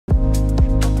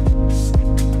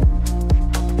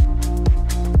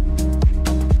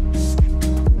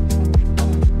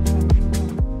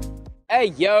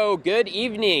Hey yo, good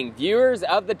evening viewers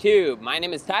of the tube. My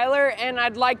name is Tyler and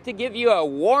I'd like to give you a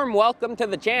warm welcome to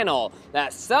the channel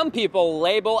that some people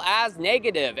label as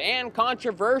negative and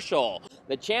controversial.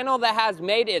 The channel that has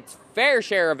made its fair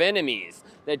share of enemies.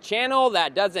 The channel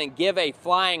that doesn't give a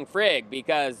flying frig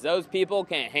because those people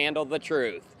can't handle the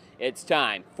truth. It's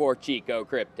time for Chico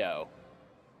Crypto.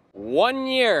 1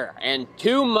 year and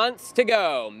 2 months to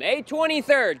go, May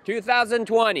 23rd,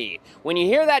 2020. When you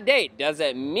hear that date, does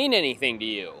it mean anything to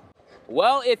you?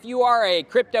 Well, if you are a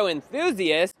crypto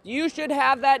enthusiast, you should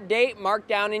have that date marked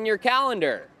down in your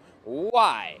calendar.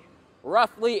 Why?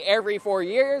 Roughly every 4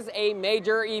 years, a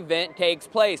major event takes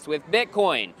place with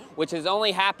Bitcoin, which has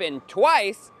only happened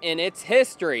twice in its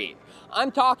history.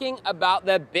 I'm talking about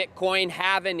the Bitcoin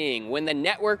Halving, when the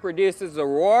network reduces the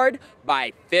reward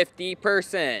by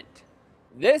 50%.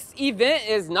 This event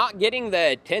is not getting the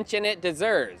attention it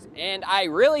deserves, and I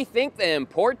really think the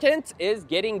importance is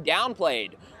getting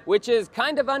downplayed, which is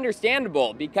kind of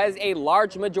understandable because a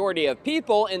large majority of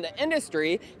people in the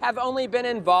industry have only been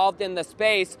involved in the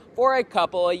space for a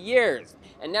couple of years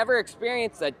and never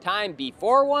experienced the time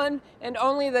before one and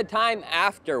only the time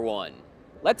after one.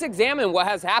 Let's examine what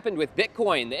has happened with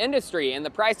Bitcoin, the industry, and the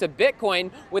price of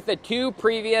Bitcoin with the two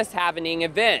previous halving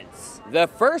events. The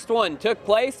first one took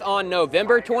place on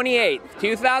November 28th,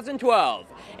 2012,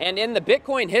 and in the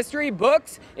Bitcoin history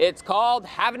books, it's called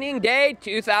Halving Day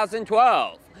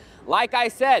 2012. Like I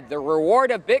said, the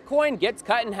reward of Bitcoin gets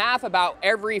cut in half about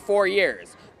every 4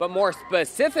 years, but more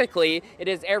specifically, it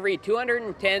is every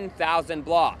 210,000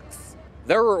 blocks.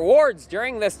 The rewards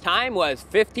during this time was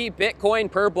 50 Bitcoin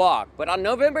per block, but on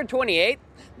November 28th,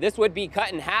 this would be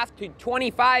cut in half to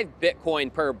 25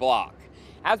 Bitcoin per block.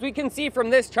 As we can see from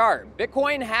this chart,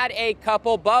 Bitcoin had a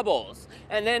couple bubbles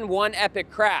and then one epic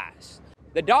crash.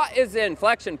 The dot is the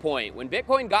inflection point when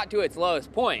Bitcoin got to its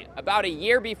lowest point about a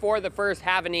year before the first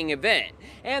halving event,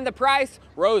 and the price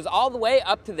rose all the way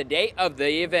up to the date of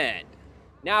the event.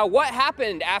 Now, what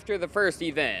happened after the first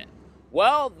event?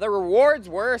 Well, the rewards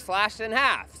were slashed in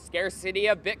half. Scarcity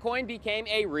of Bitcoin became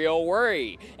a real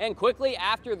worry. And quickly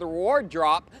after the reward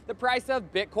drop, the price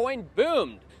of Bitcoin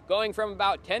boomed, going from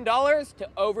about $10 to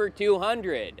over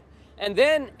 $200. And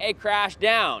then a crash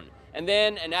down. And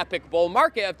then an epic bull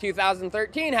market of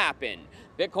 2013 happened.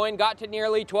 Bitcoin got to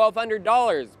nearly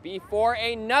 $1,200 before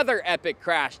another epic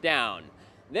crash down.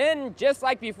 Then, just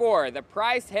like before, the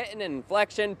price hit an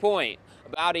inflection point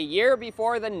about a year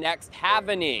before the next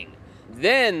halving.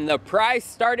 Then the price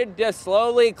started to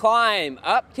slowly climb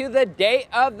up to the date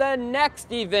of the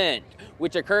next event,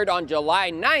 which occurred on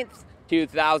July 9th,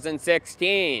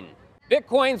 2016.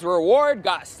 Bitcoin's reward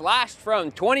got slashed from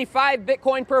 25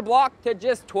 Bitcoin per block to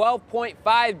just 12.5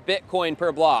 Bitcoin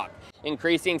per block,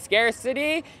 increasing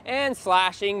scarcity and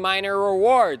slashing miner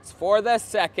rewards for the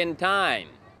second time.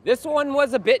 This one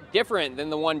was a bit different than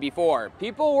the one before.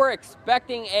 People were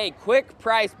expecting a quick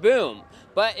price boom,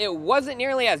 but it wasn't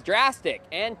nearly as drastic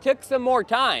and took some more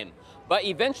time. But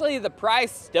eventually the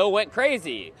price still went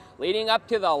crazy, leading up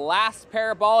to the last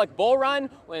parabolic bull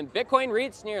run when Bitcoin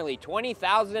reached nearly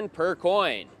 20,000 per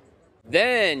coin.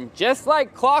 Then, just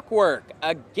like clockwork,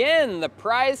 again the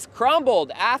price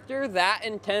crumbled after that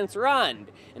intense run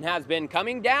and has been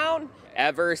coming down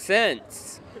ever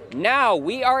since. Now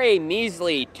we are a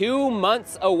measly 2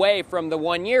 months away from the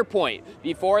 1 year point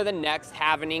before the next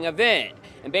halving event.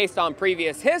 And based on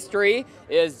previous history,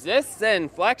 is this the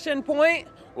inflection point?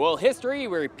 Will history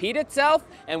repeat itself?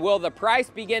 And will the price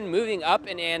begin moving up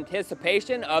in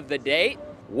anticipation of the date?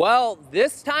 Well,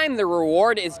 this time the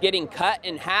reward is getting cut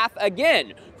in half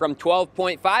again, from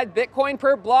 12.5 Bitcoin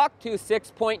per block to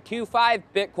 6.25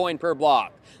 Bitcoin per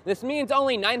block. This means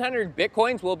only 900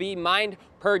 Bitcoins will be mined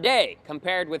per day,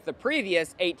 compared with the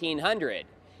previous 1,800.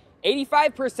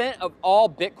 85% of all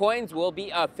Bitcoins will be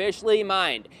officially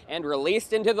mined and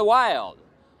released into the wild.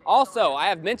 Also, I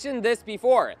have mentioned this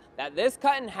before, that this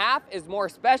cut in half is more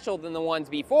special than the ones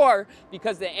before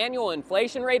because the annual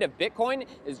inflation rate of Bitcoin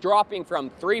is dropping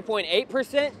from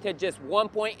 3.8% to just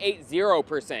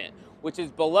 1.80%, which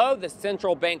is below the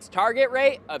central bank's target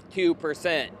rate of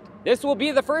 2%. This will be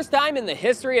the first time in the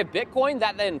history of Bitcoin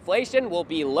that the inflation will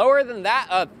be lower than that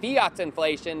of fiat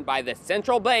inflation by the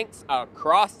central banks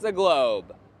across the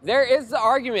globe. There is the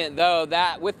argument, though,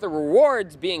 that with the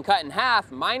rewards being cut in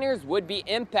half, miners would be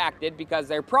impacted because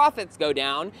their profits go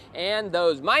down and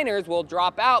those miners will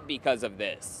drop out because of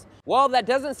this. Well, that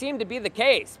doesn't seem to be the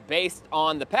case based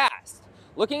on the past.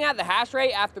 Looking at the hash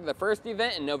rate after the first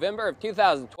event in November of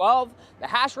 2012, the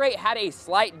hash rate had a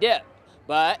slight dip,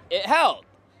 but it held.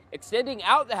 Extending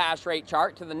out the hash rate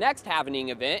chart to the next halving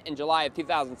event in July of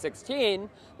 2016,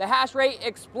 the hash rate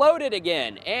exploded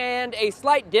again, and a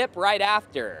slight dip right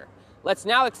after. Let's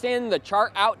now extend the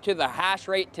chart out to the hash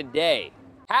rate today.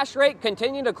 Hash rate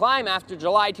continued to climb after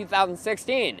July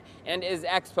 2016 and is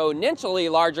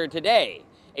exponentially larger today.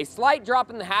 A slight drop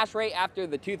in the hash rate after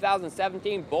the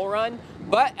 2017 bull run,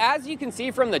 but as you can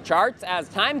see from the charts, as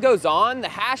time goes on, the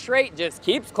hash rate just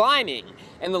keeps climbing,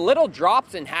 and the little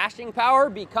drops in hashing power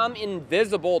become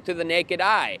invisible to the naked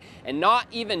eye and not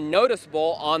even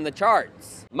noticeable on the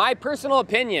charts. My personal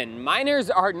opinion, miners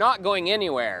are not going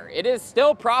anywhere. It is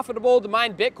still profitable to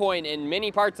mine Bitcoin in many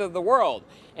parts of the world,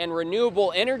 and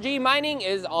renewable energy mining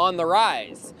is on the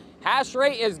rise. Hash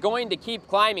rate is going to keep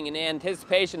climbing in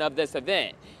anticipation of this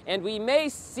event, and we may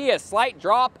see a slight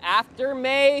drop after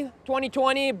May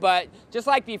 2020, but just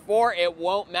like before, it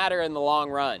won't matter in the long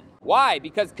run. Why?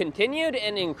 Because continued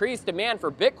and increased demand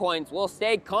for Bitcoins will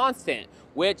stay constant,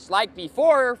 which, like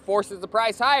before, forces the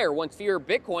price higher once fewer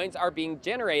Bitcoins are being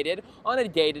generated on a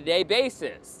day-to-day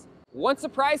basis. Once the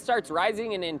price starts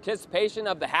rising in anticipation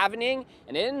of the halving,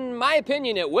 and in my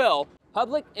opinion it will,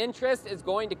 public interest is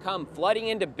going to come flooding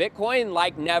into Bitcoin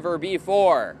like never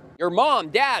before. Your mom,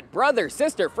 dad, brother,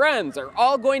 sister, friends are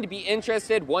all going to be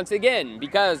interested once again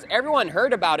because everyone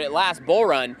heard about it last bull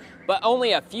run, but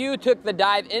only a few took the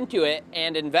dive into it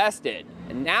and invested.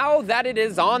 And now that it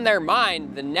is on their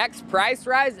mind, the next price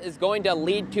rise is going to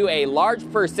lead to a large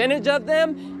percentage of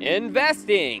them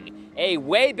investing. A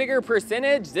way bigger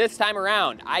percentage this time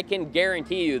around, I can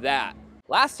guarantee you that.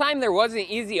 Last time there wasn't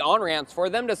easy on-ramps for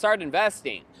them to start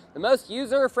investing. The most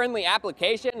user-friendly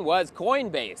application was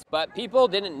Coinbase, but people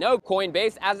didn't know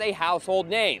Coinbase as a household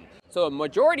name, so a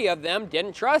majority of them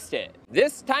didn't trust it.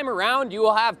 This time around, you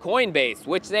will have Coinbase,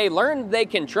 which they learned they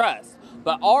can trust,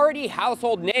 but already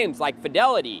household names like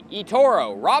Fidelity,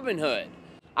 eToro, Robinhood.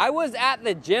 I was at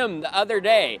the gym the other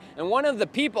day, and one of the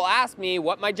people asked me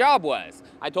what my job was.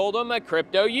 I told them a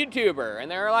crypto YouTuber, and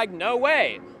they were like, no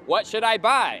way, what should I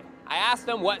buy? I asked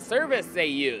them what service they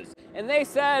use, and they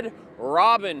said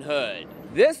Robinhood.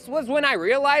 This was when I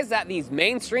realized that these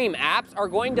mainstream apps are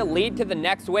going to lead to the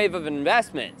next wave of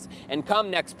investments, and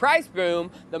come next price boom,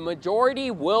 the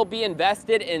majority will be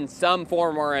invested in some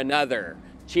form or another.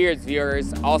 Cheers,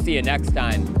 viewers. I'll see you next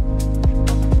time.